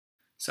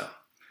So,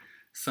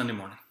 Sunday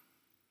morning,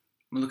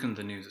 I'm looking at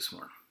the news this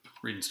morning,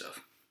 reading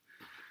stuff,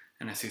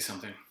 and I see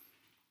something,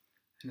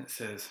 and it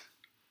says,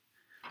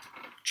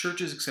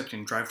 churches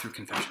accepting drive-through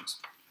confessions.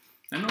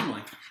 And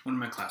normally, when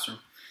I'm in my classroom,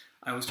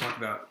 I always talk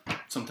about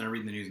something I read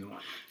in the news in the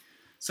morning.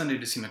 Sunday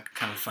just seemed like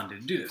kind of a fun day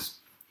to do this.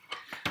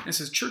 And it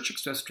says, church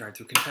accepts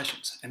drive-through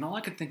confessions. And all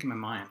I could think in my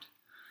mind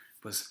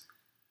was,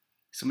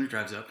 somebody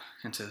drives up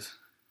and says,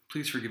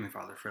 please forgive me,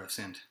 Father, for I've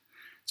sinned.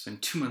 It's been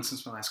 2 months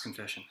since my last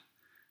confession,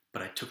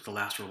 but I took the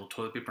last roll of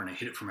toilet paper and I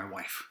hid it for my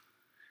wife.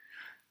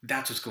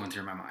 That's what's going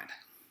through my mind.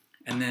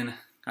 And then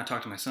I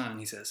talked to my son and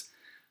he says,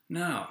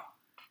 no,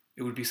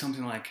 it would be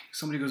something like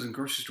somebody goes in the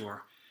grocery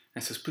store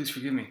and says, please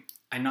forgive me.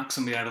 I knocked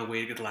somebody out of the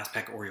way to get the last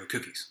pack of Oreo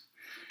cookies.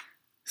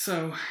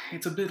 So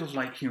it's a bit of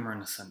light humor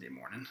on a Sunday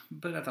morning,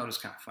 but I thought it was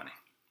kind of funny.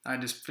 I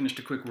just finished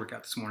a quick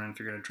workout this morning and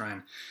figured I'd try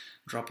and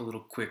drop a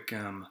little quick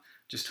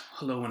just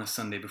hello on a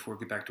Sunday before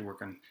we get back to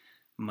work on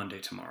Monday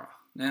tomorrow.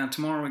 Now,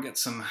 tomorrow we got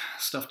some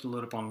stuff to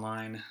load up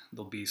online.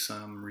 There'll be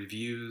some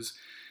reviews,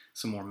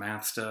 some more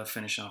math stuff,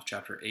 finishing off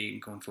chapter 8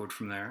 and going forward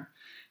from there.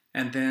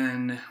 And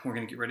then we're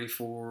going to get ready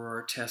for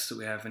our tests that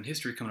we have in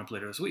history coming up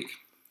later this week.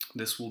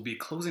 This will be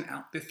closing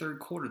out the third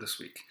quarter this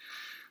week.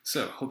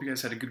 So, hope you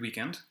guys had a good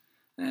weekend.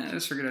 And I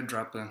just figured I'd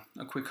drop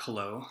a quick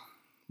hello.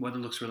 Weather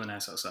looks really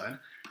nice outside.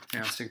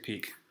 Here, let's take a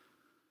peek.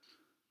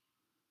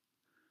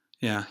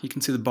 Yeah, you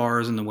can see the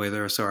bars in the way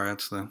there. Sorry,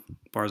 that's the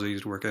bars I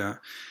used to work out.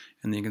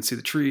 And then you can see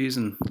the trees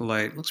and the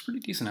light. Looks pretty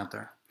decent out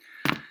there.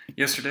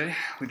 Yesterday,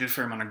 we did a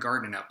fair amount of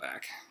gardening out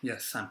back.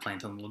 Yes, I'm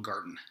planting a little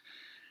garden.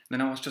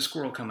 Then I watched a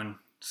squirrel come and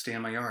stay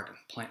in my yard and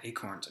plant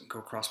acorns and go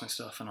across my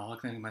stuff. And all I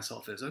can think to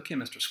myself is, okay,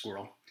 Mr.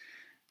 Squirrel,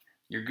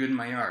 you're good in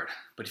my yard.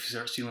 But if you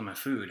start stealing my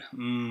food,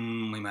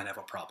 we might have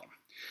a problem.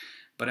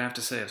 But I have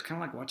to say, it was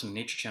kind of like watching the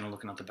Nature Channel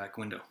looking out the back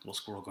window. Little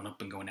squirrel going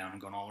up and going down and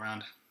going all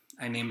around.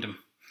 I named him.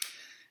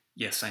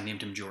 Yes, I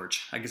named him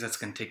George. I guess that's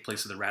going to take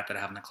place of the rat that I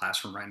have in the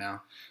classroom right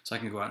now. So I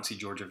can go out and see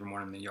George every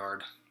morning in the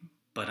yard.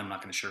 But I'm not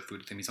going to share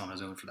food with him. He's on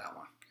his own for that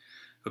one.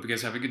 Hope you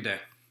guys have a good day.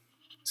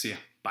 See ya.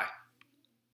 Bye.